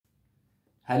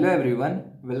Hello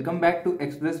everyone, welcome back to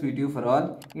Express VTU for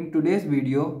all. In today's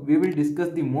video, we will discuss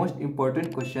the most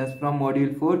important questions from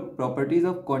Module 4, Properties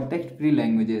of Context-Free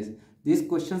Languages. These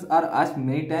questions are asked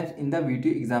many times in the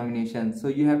VTU examination, so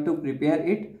you have to prepare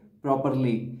it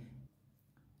properly.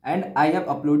 And I have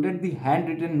uploaded the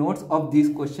handwritten notes of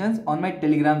these questions on my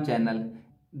Telegram channel.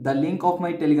 The link of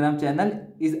my Telegram channel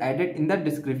is added in the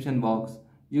description box.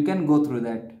 You can go through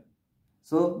that.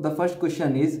 So the first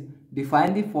question is,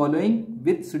 define the following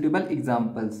with suitable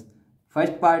examples.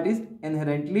 First part is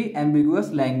inherently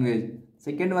ambiguous language.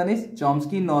 Second one is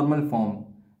Chomsky normal form.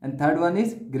 And third one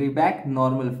is Greibach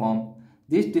normal form.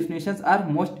 These definitions are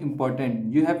most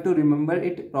important. You have to remember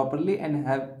it properly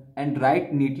and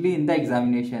write neatly in the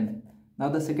examination. Now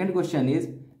the second question is,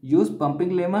 use pumping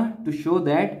lemma to show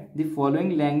that the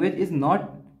following language is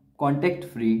not context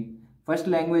free. First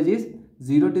language is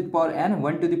 0 to the power n,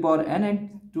 1 to the power n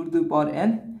and 2 to the power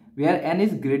n, where n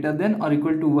is greater than or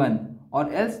equal to 1,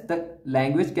 or else the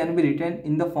language can be written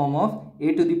in the form of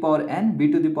a to the power n, b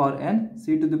to the power n,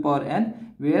 c to the power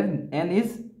n, where n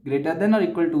is greater than or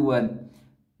equal to 1.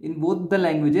 In both the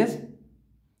languages,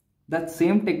 the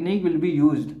same technique will be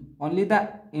used, only the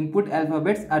input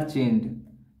alphabets are changed.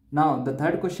 Now the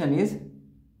third question is,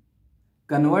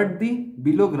 convert the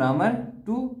below grammar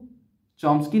to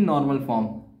Chomsky normal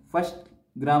form. First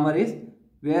grammar is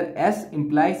where S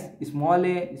implies small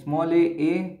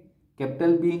a,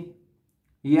 capital B.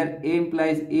 Here A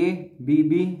implies A, B,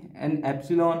 B and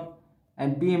epsilon,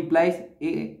 and B implies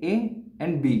A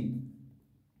and B.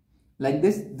 Like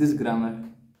this grammar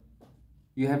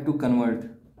you have to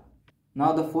convert.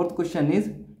 Now the fourth question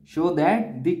is, show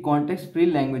that the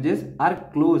context-free languages are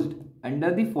closed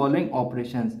under the following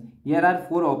operations. Here are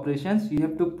 4 operations. You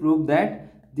have to prove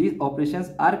that these operations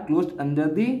are closed under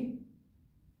the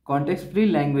context-free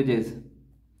languages.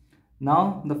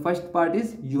 Now the first part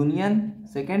is union.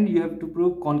 Second, you have to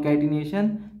prove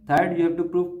concatenation. Third, you have to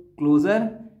prove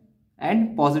closure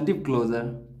and positive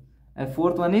closure. And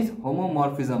fourth one is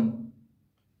homomorphism.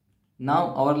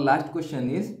 Now our last question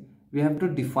is, we have to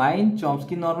define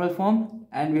Chomsky normal form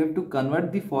and we have to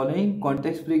convert the following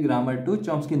context-free grammar to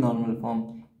Chomsky normal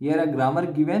form. Here a grammar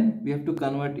given, we have to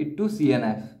convert it to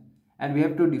CNF and we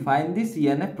have to define the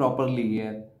CNF properly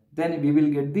here. Then we will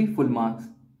get the full marks.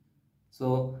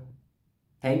 So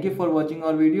thank you for watching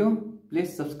our video.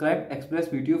 Please subscribe Express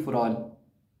VTU for all.